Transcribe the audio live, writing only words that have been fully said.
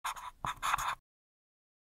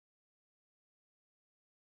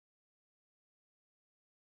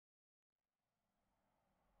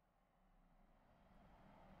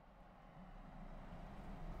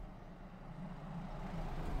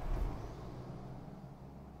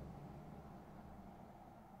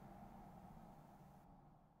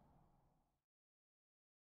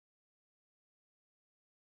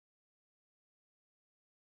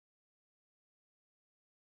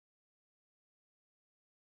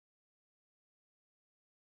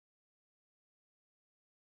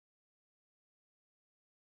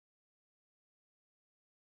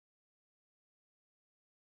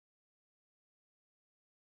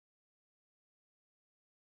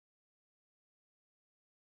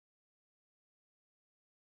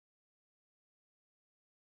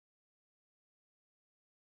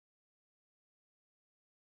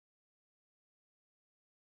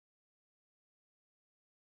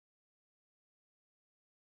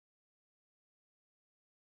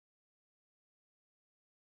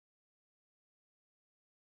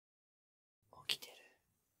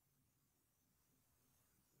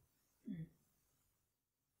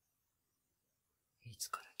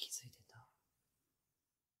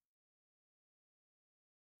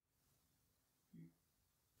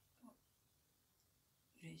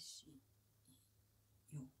しいよ。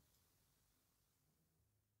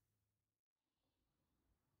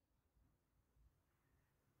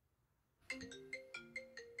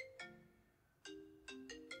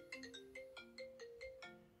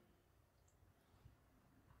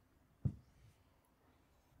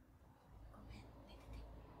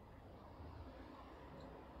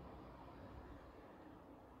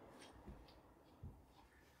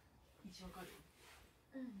わかる？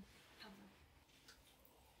うん、多分。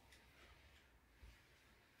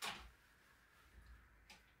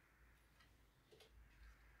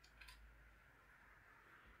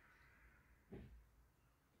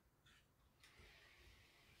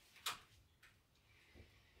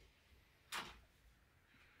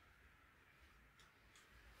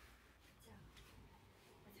じゃあ、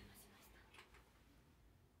お邪魔しました。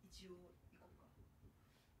一応行こうか。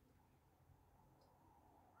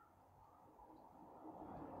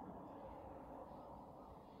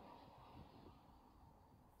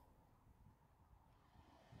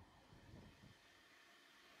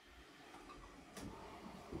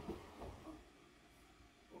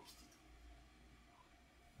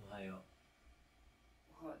おはよ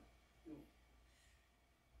う。はい。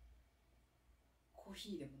コー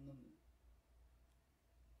ヒーでも飲む？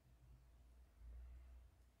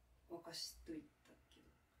沸かしといたけ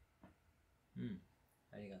ど。うん、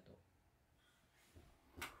ありがとう。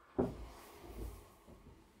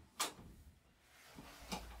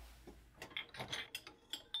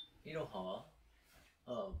いろはは？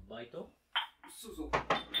あ、バイト？そうそう。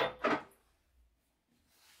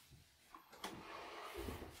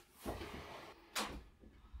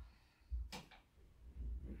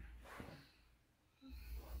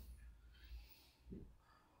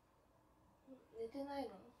寝てないの？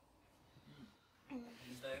う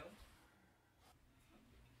ん。だよ。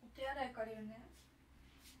お手洗い借りるね。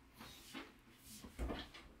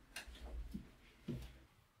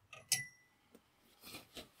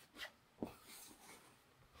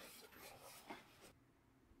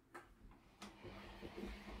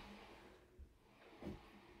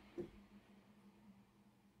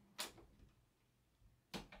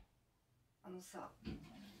さ、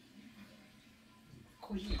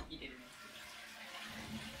コーヒー入れるね。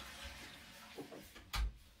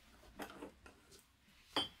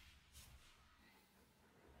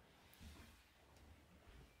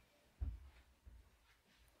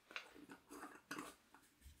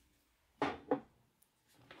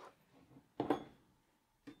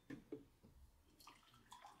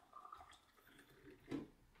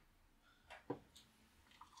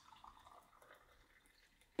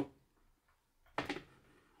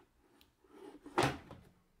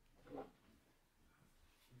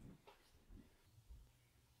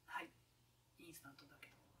インスタントだけ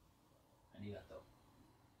ど。ありがとう。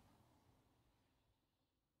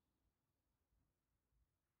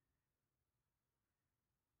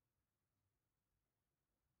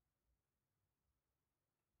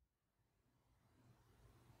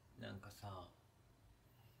なんかさ、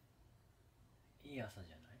いい朝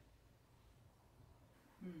じゃない？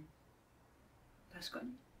うん、確か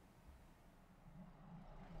に。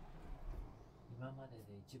今まで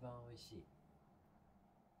で一番美味しい。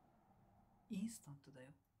インスタントだよ。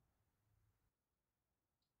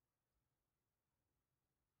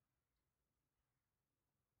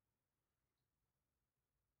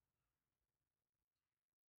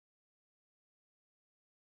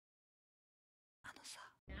あのさ。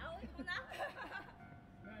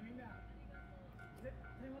みんな絶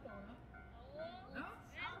対また会おうな。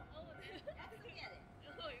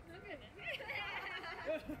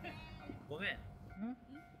ごめん。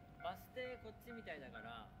バス停こっちみたいだか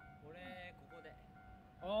ら、俺ここで。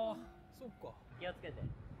ああ、そっか。気をつけて。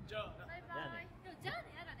じゃあな。バイバイ。じゃあ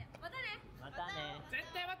ね、やだね。またね。またね。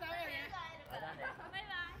絶対また会おうね。またね。バイバイ。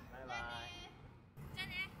バイバイ。じゃあ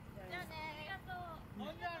ね。じゃあね。ありがとう。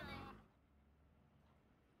ほんじゃあな。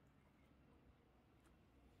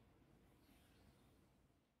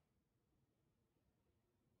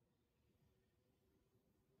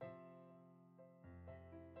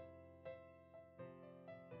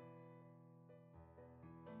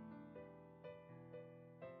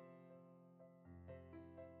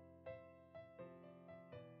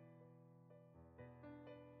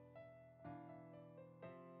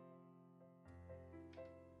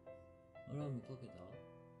アラームかけた？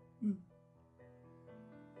うん。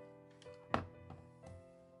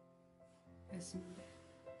おやすみ。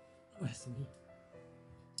おやすみ。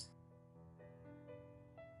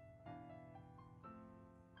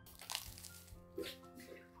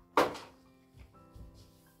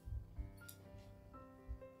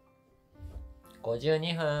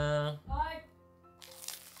52分。はい。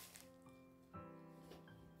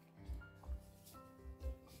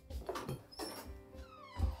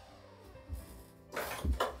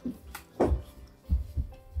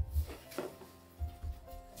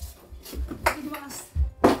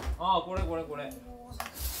ああ、これこれこれ。はい。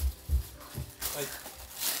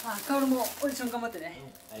あ、カオルもオーディション頑張って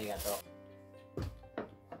ね。ありがとう。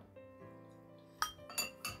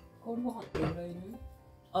カオルご飯どれぐらいいる？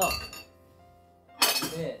あ、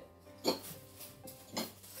で、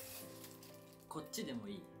こっちでも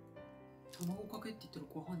いい？卵かけって言ったら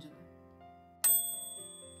ご飯じゃない？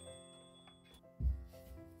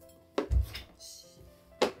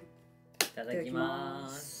いただきま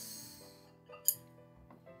す。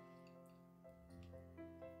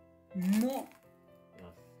うまっ。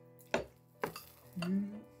う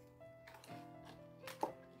ん。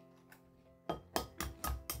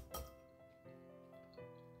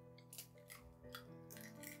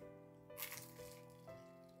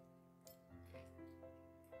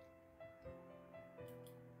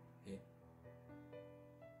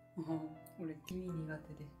俺黄身苦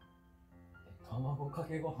手で。卵か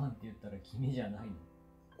けご飯って言ったら黄身じゃないの？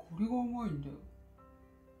これがうまいんだよ。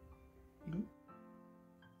いる？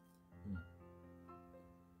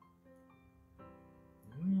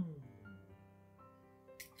うん。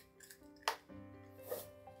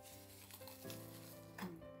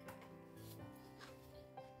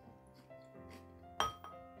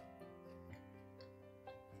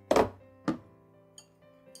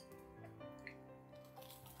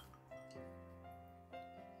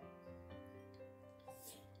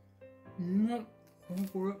うまっ。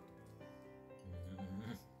これ。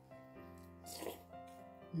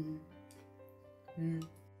うん。うん。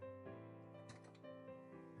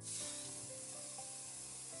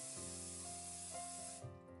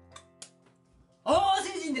ああ、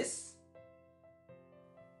成人です。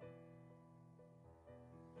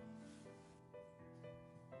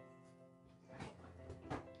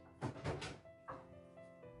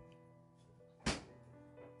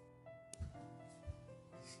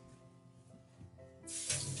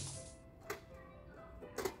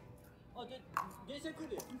あ、電車来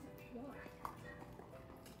るよ。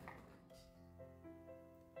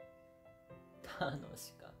楽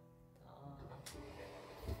しかっ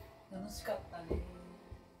た。楽しかったね。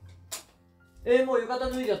もう浴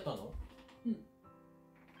衣脱いじゃったの？うん。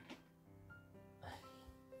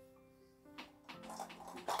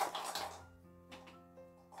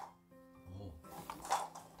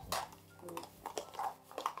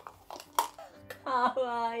か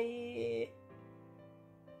わいい。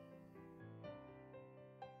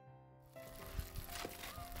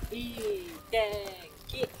いい天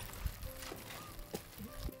気。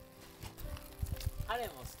彼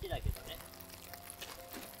も好きだけどね。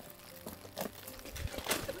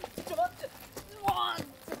ちょっと待って。うわー。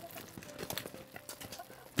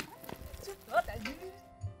ちょっと待って。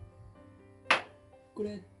こ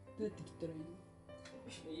れどうやって切ったらいいの？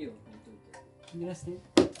いいよ、見といて。濡らして。い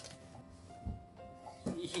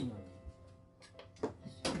いのに。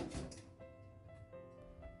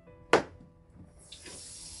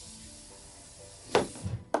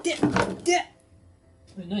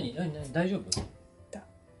何大丈夫？だ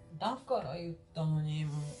から言ったのに、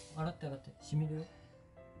もう洗ってしみるよ。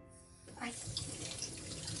はい。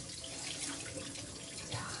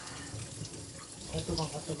カットバン。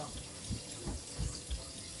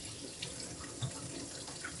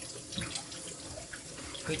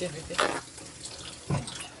拭いて。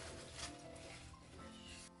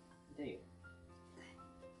痛いよ。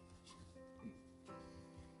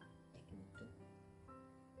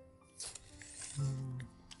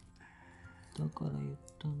だから言っ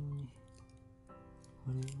たのに、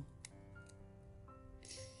あれは。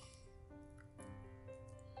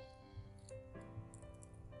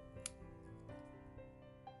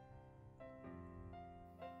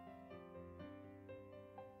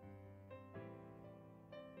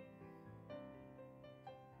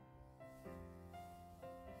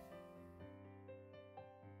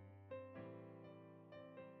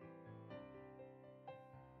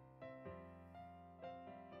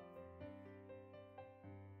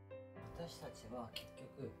私たちは結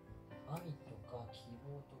局愛とか希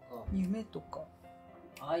望とか夢とか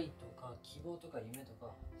愛とか希望とか夢と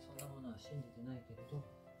かそんなものは信じてないけれど、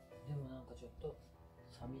でもなんかちょっと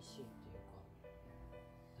寂しいっていうか、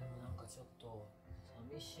でもなんかちょっと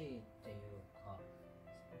寂しいっていうか、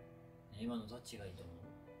今のどっちがいいと思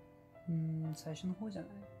う？最初の方じゃな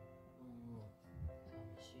い？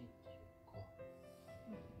寂しいっ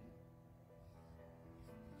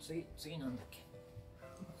ていうか、次なんだっけ？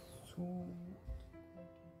そう。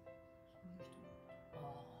ああ、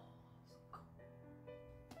そっか。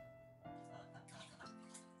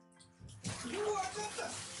うわ、ちょっ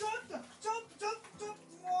とも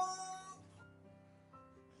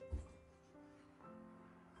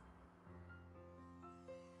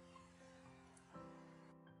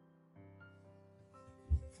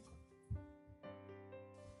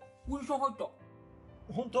店入った。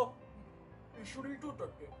本当？書類取ったっ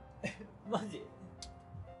て。マジ？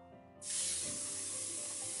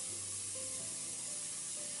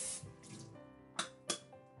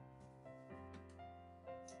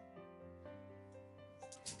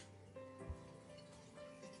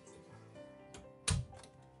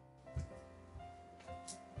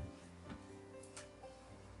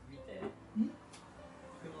見て。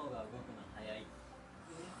雲が動くの早い。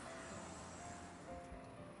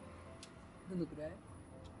どのくらい？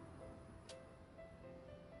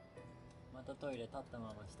またトイレ立った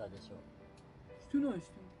まましたでしょ。してないし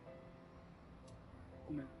てない。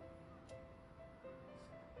ごめん。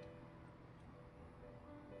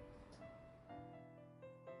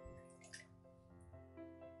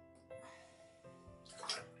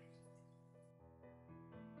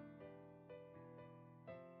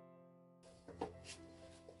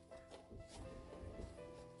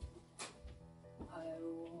おはよう。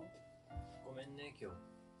ごめんね今日。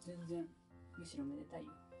全然、むしろめでたいよ。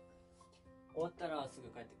終わったらすぐ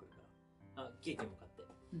帰ってくるから。あ、ケーキも買って。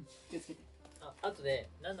うん、気をつけて。あとで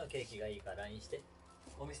何のケーキがいいか LINE して。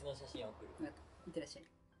お店の写真送る。いってらっしゃい。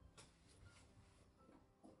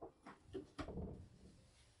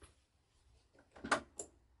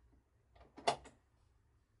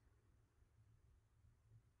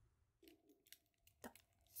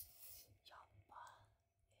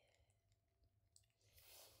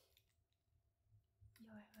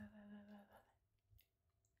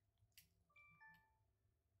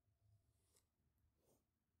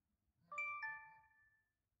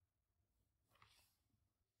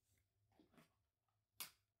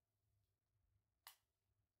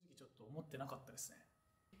ちょっと思ってなかったですね。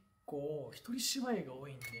こう一人芝居が多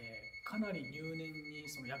いんで、かなり入念に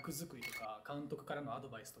その役作りとか監督からのアド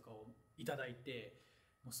バイスとかをいただいて、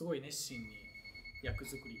もうすごい熱心に役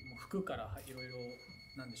作り、もう服からいろいろ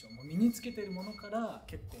なんでしょう、もう身につけてるものから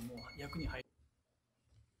結構もう役に入る。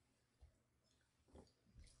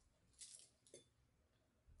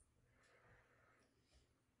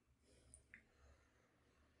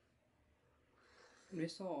俺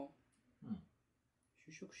さ、うん。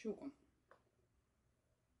就職しようかな。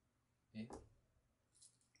え？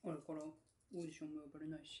あれからオーディションも呼ばれ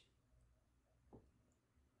ないし。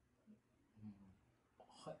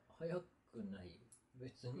早くない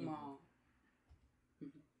別に。ま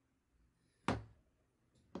あ、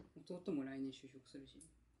弟も来年就職するし。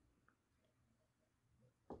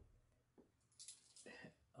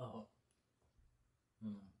あ、う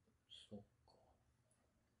ん、そっか。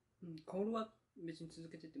うん、薫は別に続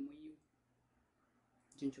けててもいいよ。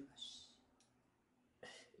順調だし。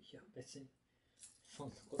いや別にそん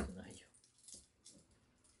なことないよ。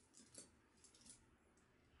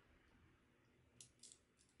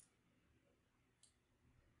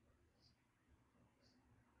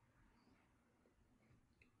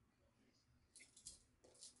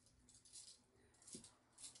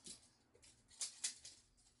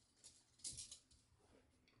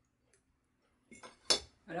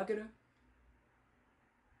あれ開ける？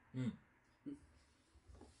うん。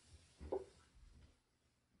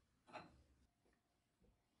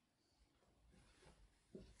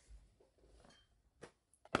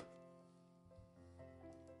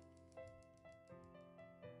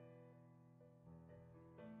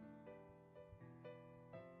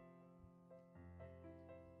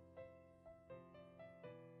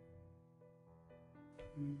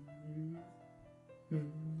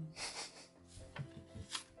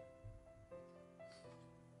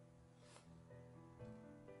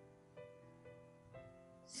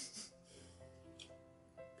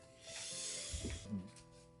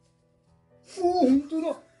おお、本当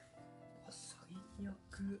だ。最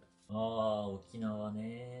悪。ああ、沖縄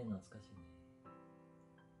ね、懐かしいね。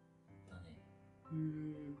だね。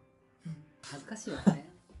恥ずかしいわ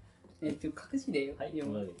ね。隠しでよ。はい、読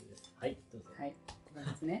む。おまけです。はい、どうぞ。はい、これ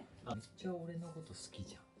ですね。あ、めっちゃ俺のこと好き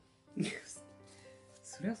じゃん。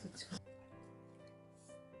それはそっちか。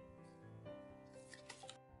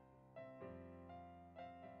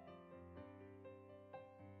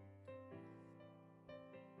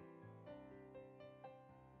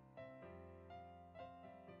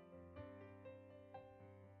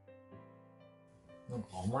なんか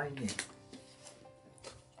甘いね。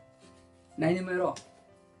来年もやろ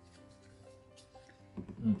う。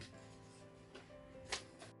うん。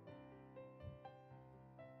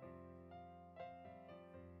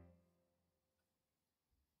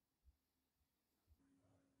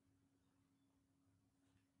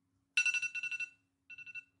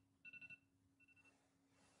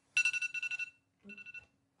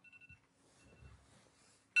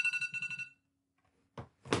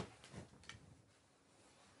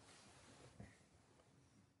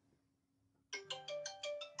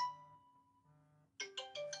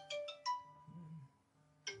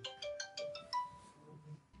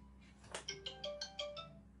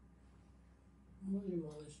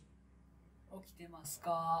てます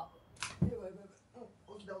か？やばいやばいやばい。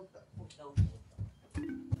起きた起きた起きた起きた。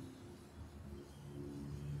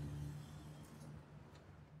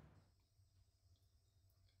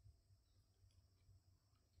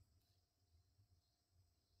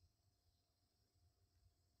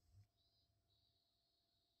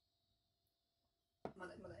ま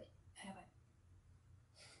だまだやばい。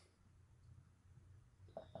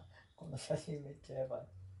この写真めっちゃやばい。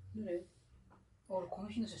どれ？俺この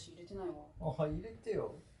日の写真入れてないわ。あ、入れて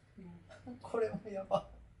よ。これもやば。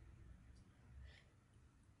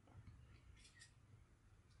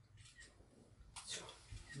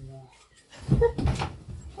も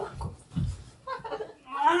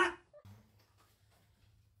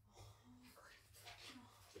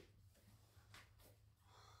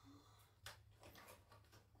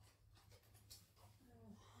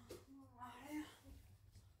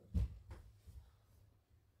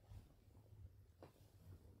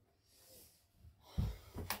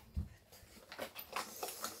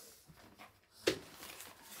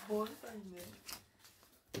終わりたいね。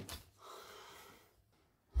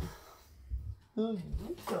何？ど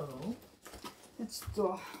うしたの？ちょっ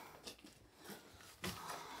と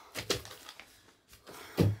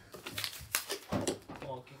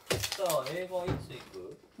結局さ、映画いつ行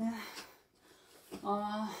く？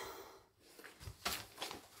あ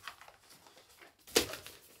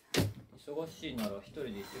忙しいなら一人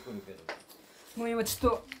で行ってくるけど。もう今ちょ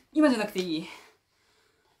っと今じゃなくていい？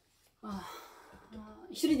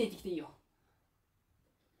一人で行ってきていいよ。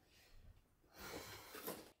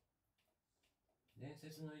伝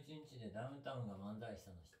説の一日でダウンタウンが漫才し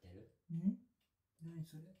たの知ってる？何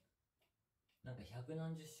それ？なんか百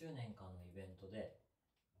何十周年間のイベントで、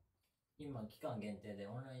今期間限定で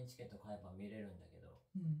オンラインチケット買えば見れるんだけど、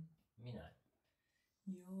見ない？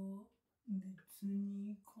いや別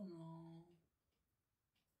にかな。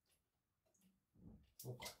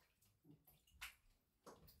そうか。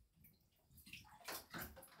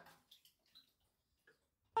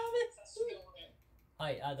は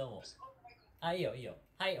い、どうも。いいよ、いいよ。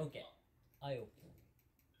はい、オッケー。はい、オッケー。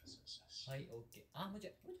はい、オッケー。もうちょ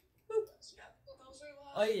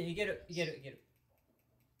い。いい、いける、いける、いける。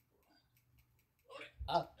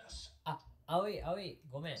葵、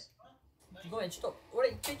ごめん。ごめん、ちょっと、俺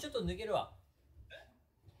一回ちょっと抜けるわ。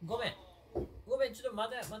ごめん、ちょっとま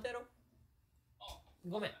たやろう。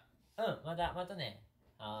ごめん。またね。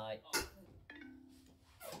はーい。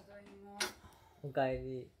ただいま。おかえ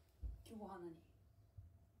り。今日ご飯何？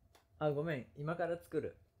ごめん、今から作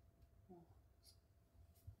る。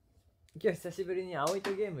今日久しぶりに葵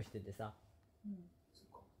とゲームしててさ。そっ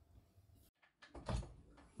か。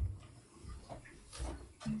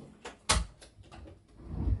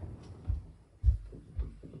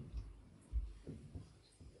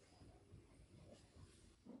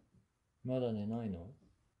まだ寝ないの？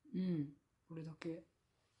これだけ。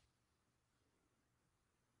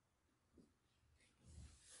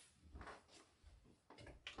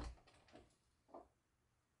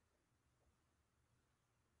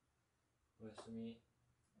おやすみ。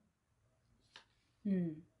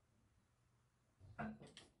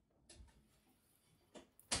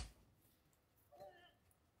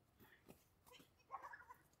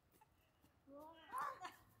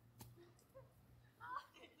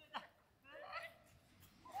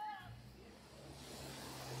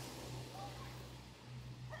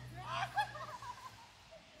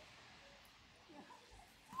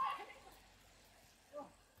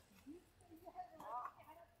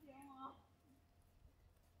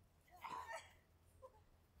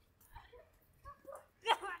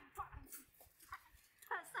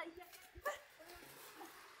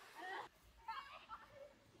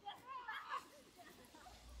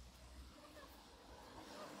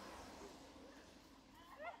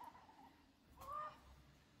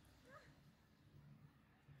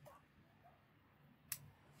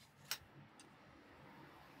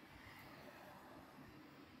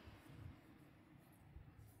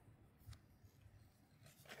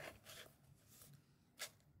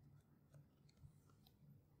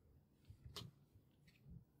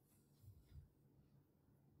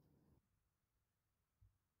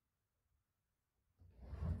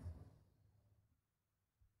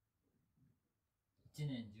1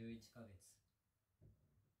年11ヶ月。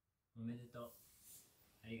おめでとう。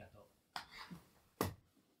ありがとう。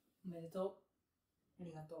おめでとう。あ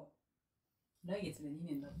りがとう。来月で2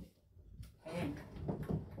年だって。早いね。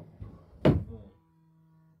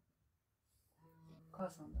母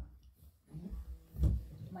さんだ。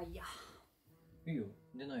まあいいや。いいよ、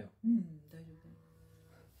出なよ。大丈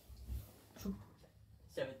夫。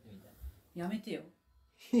喋ってみたい。やめてよ。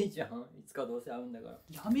いいじゃん、いつかどうせ会うんだから。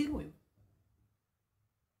やめろよ。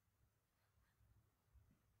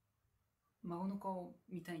孫の顔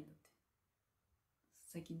見たいんだって。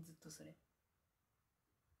最近ずっとそれ。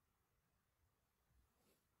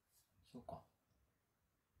そうか。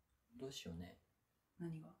どうしようね。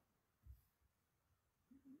何が？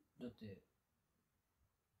だって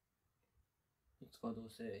いつかどう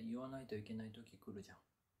せ言わないといけない時来るじゃん。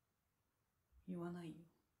言わないよ。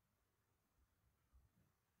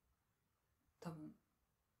多分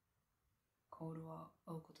薫は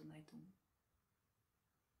会うことないと思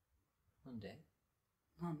なんで？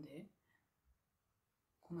う。なんで？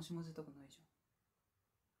悲しませたくないじ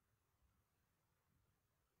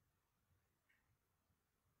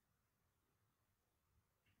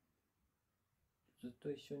ずっ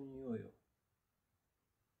と一緒にいようよ。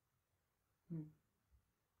ゃん。うん。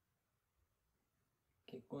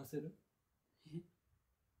結婚する？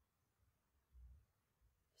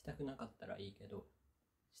したくなかったらいいけど。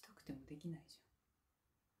したくてもできないじ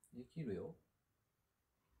できるよ。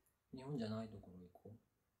日本じゃないところ行こ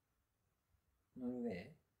う。ノルウェ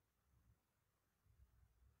ー？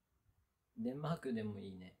デンマークでもい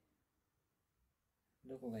いね。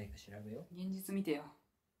どこがいいか調べよゃん。現実見てよ。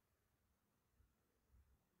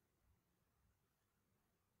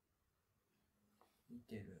う。見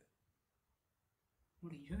てる。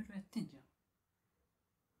俺いろいろやってんじゃん。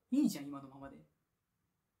いいじゃん、今のままで。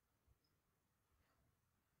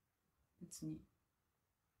別に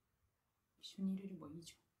一緒にいれればいい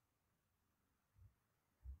じゃん。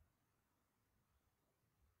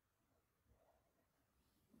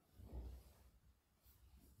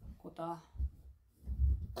コタ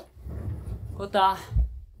コタ。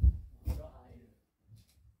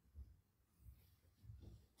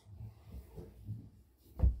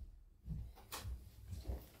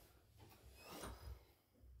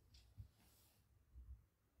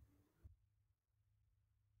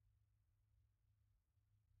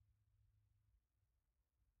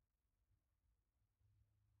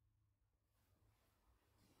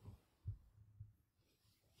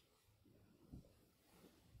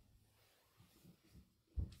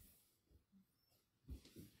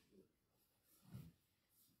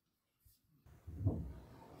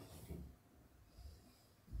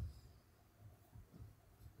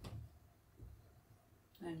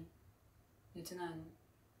何？寝てないの？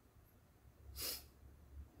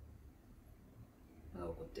まだ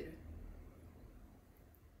怒ってる？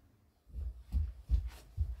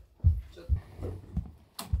ちょっと。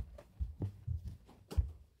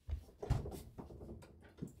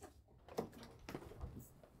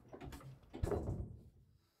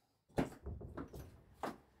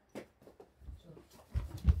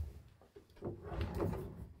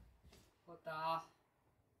コタ。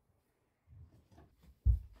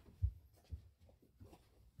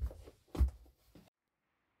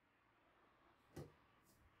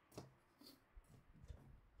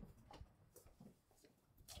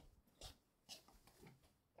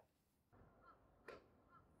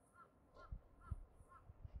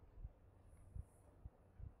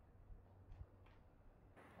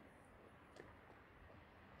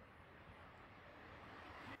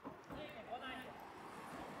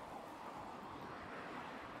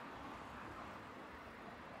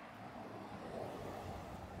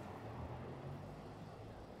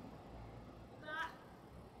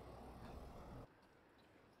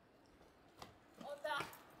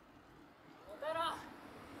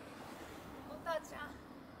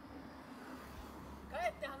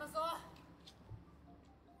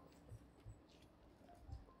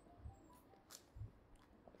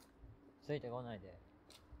ついてこないで。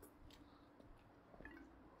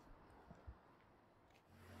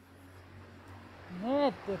ねえ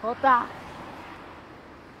ってコタ。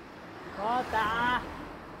コタ。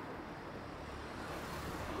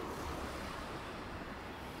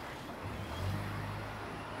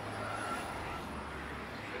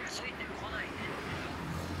ついてこない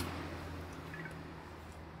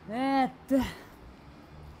で。ねえって。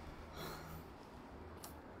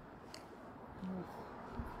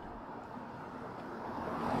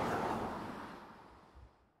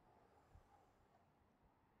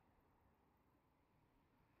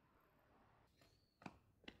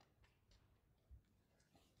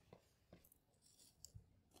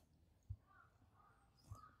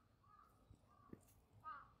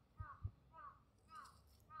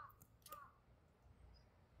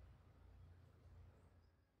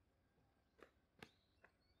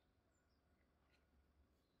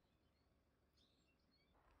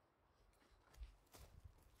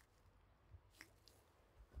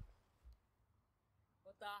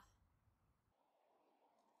コタ。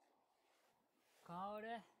カオル。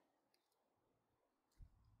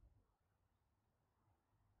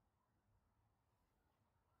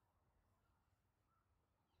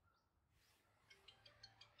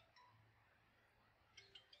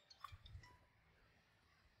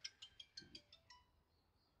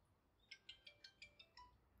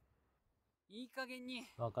いい加減に。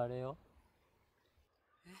別れよ。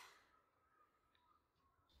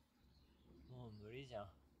もう無理じゃん。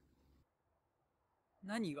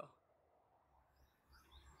何が？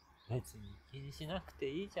別に気にしなくて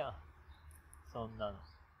いいじゃん。そんなの。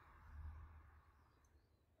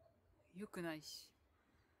よくないし。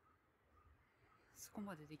そこ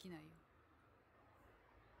までできないよ。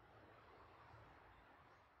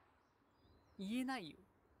言えないよ。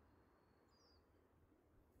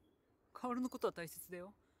薫のことは大切だ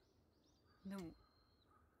よ。でも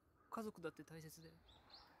家族だって大切だよ。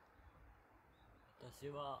私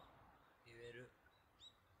は言える。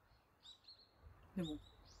でも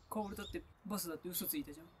薫だってバスだって嘘つい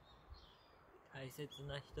たじゃん。大切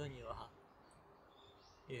な人には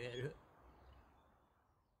言える。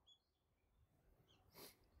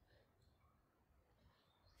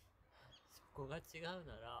そこが違う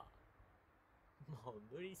ならもう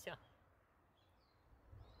無理じゃん。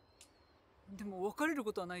でも別れる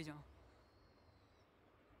ことはないじゃん。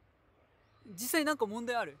実際なんか問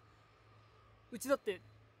題ある？うちだって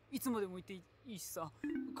いつまでもいていいしさ。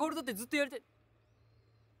薫だってずっとやりたい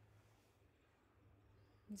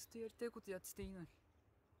ことやってていいのに。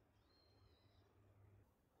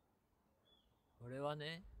俺は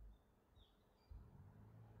ね、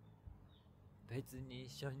別に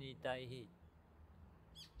一緒にいたい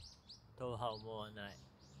とは思わない。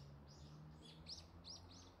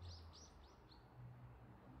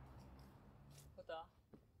ポタ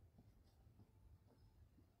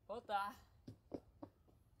ポタ。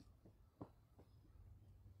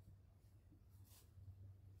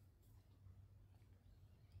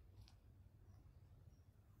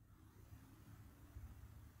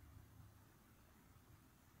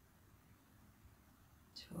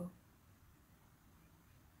じゃあ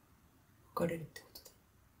別れるってこと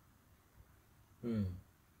でうん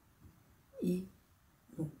いい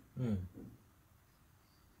の？うん。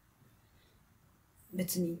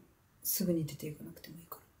別にすぐに出ていかなくてもいい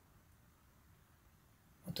か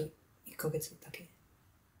ら、あと1ヶ月だけ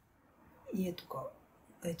家とか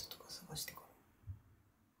バイトとか探してか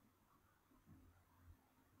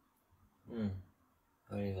ら。うん、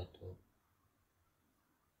ありがとう。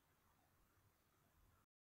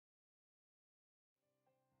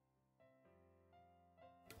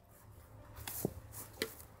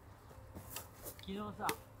昨日さ、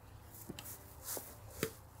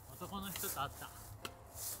男の人と会った。あ、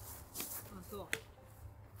そう。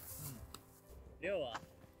りょうは？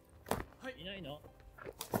はい。いないの？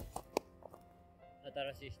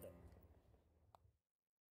新しい人。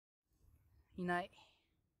いない。